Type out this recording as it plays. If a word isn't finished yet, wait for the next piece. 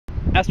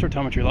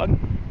Astrotometry Log.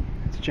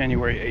 It's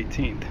January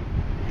 18th.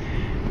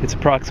 It's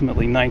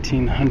approximately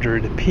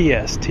 1900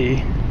 PST.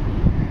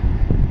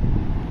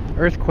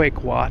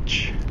 Earthquake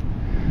watch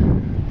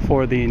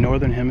for the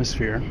Northern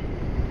Hemisphere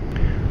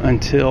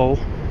until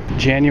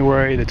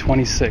January the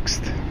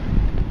 26th.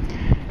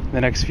 In the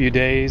next few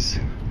days,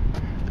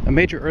 a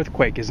major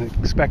earthquake is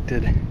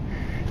expected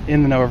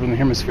in the Northern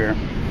Hemisphere.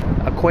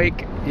 A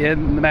quake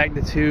in the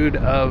magnitude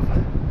of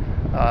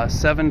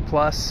 7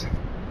 plus,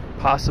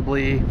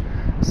 possibly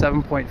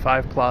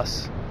 7.5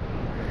 plus,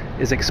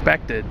 is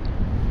expected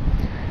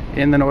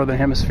in the Northern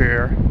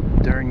Hemisphere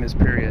during this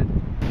period.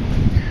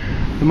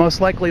 The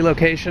most likely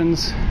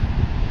locations,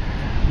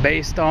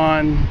 based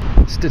on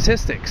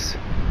statistics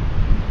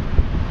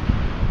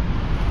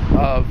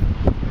of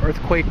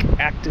earthquake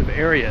active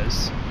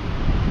areas,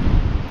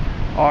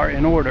 are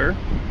in order: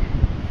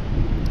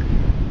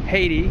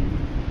 Haiti,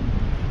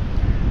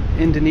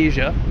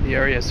 Indonesia, the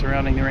area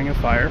surrounding the Ring of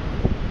Fire,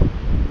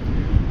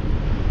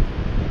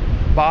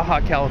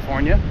 Baja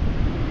California,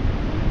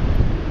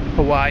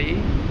 Hawaii,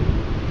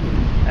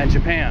 and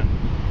Japan.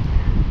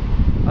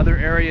 Other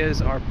areas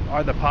are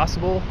the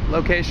possible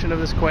location of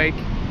this quake.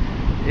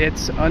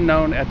 It's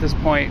unknown at this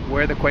point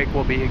where the quake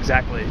will be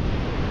exactly.